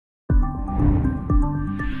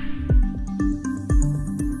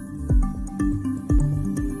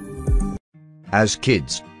As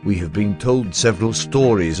kids, we have been told several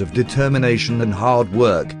stories of determination and hard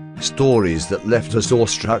work, stories that left us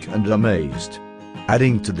awestruck and amazed.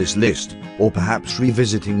 Adding to this list, or perhaps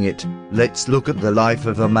revisiting it, let's look at the life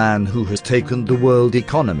of a man who has taken the world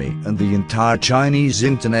economy and the entire Chinese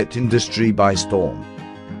internet industry by storm.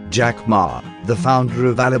 Jack Ma, the founder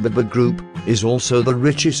of Alibaba Group, is also the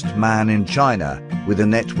richest man in China, with a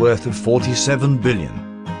net worth of 47 billion.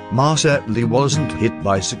 Ma certainly wasn't hit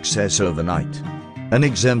by success overnight. An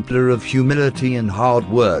exemplar of humility and hard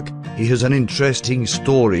work, he has an interesting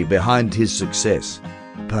story behind his success.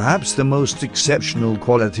 Perhaps the most exceptional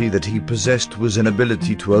quality that he possessed was an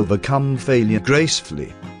ability to overcome failure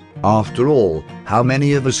gracefully. After all, how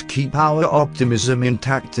many of us keep our optimism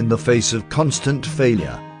intact in the face of constant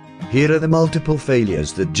failure? Here are the multiple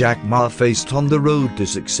failures that Jack Ma faced on the road to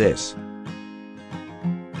success.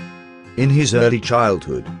 In his early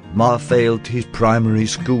childhood, Ma failed his primary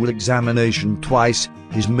school examination twice,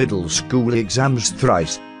 his middle school exams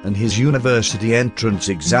thrice, and his university entrance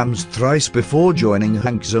exams thrice before joining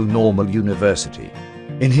Hangzhou Normal University.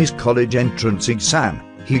 In his college entrance exam,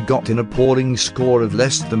 he got an appalling score of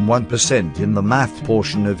less than 1% in the math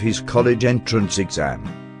portion of his college entrance exam.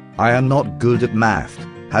 "I am not good at math,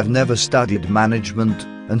 have never studied management,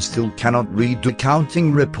 and still cannot read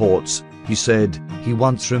accounting reports," he said, he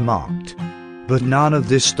once remarked. But none of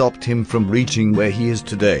this stopped him from reaching where he is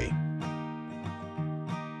today.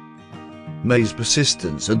 Ma's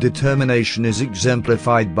persistence and determination is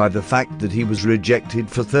exemplified by the fact that he was rejected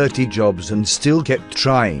for 30 jobs and still kept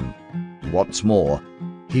trying. What's more,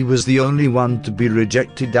 he was the only one to be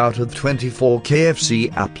rejected out of 24 KFC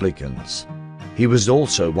applicants. He was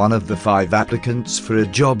also one of the 5 applicants for a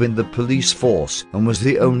job in the police force and was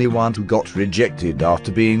the only one who got rejected after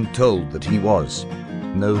being told that he was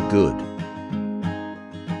no good.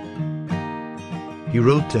 He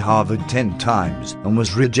wrote to Harvard 10 times and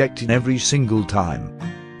was rejected every single time.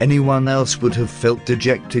 Anyone else would have felt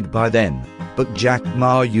dejected by then, but Jack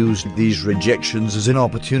Ma used these rejections as an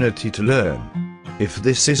opportunity to learn. If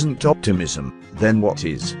this isn't optimism, then what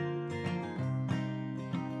is?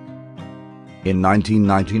 In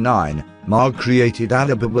 1999, Ma created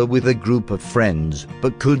Alibaba with a group of friends,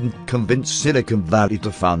 but couldn't convince Silicon Valley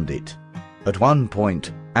to fund it. At one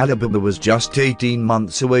point, Alibaba was just 18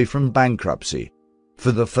 months away from bankruptcy.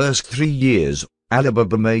 For the first 3 years,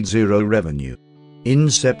 Alibaba made zero revenue. In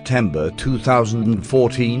September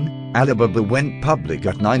 2014, Alibaba went public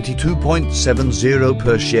at 92.70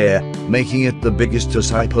 per share, making it the biggest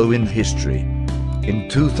IPO in history. In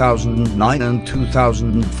 2009 and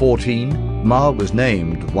 2014, Ma was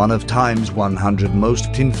named one of Time's 100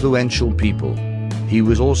 most influential people. He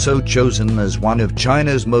was also chosen as one of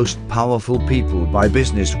China's most powerful people by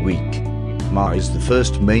Business Week. Ma is the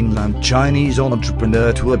first mainland Chinese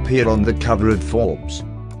entrepreneur to appear on the cover of Forbes.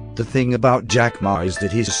 The thing about Jack Ma is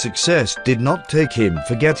that his success did not take him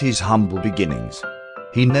forget his humble beginnings.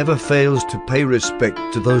 He never fails to pay respect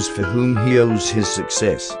to those for whom he owes his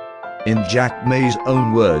success. In Jack Ma's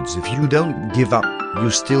own words, if you don't give up, you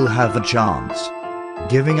still have a chance.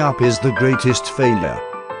 Giving up is the greatest failure.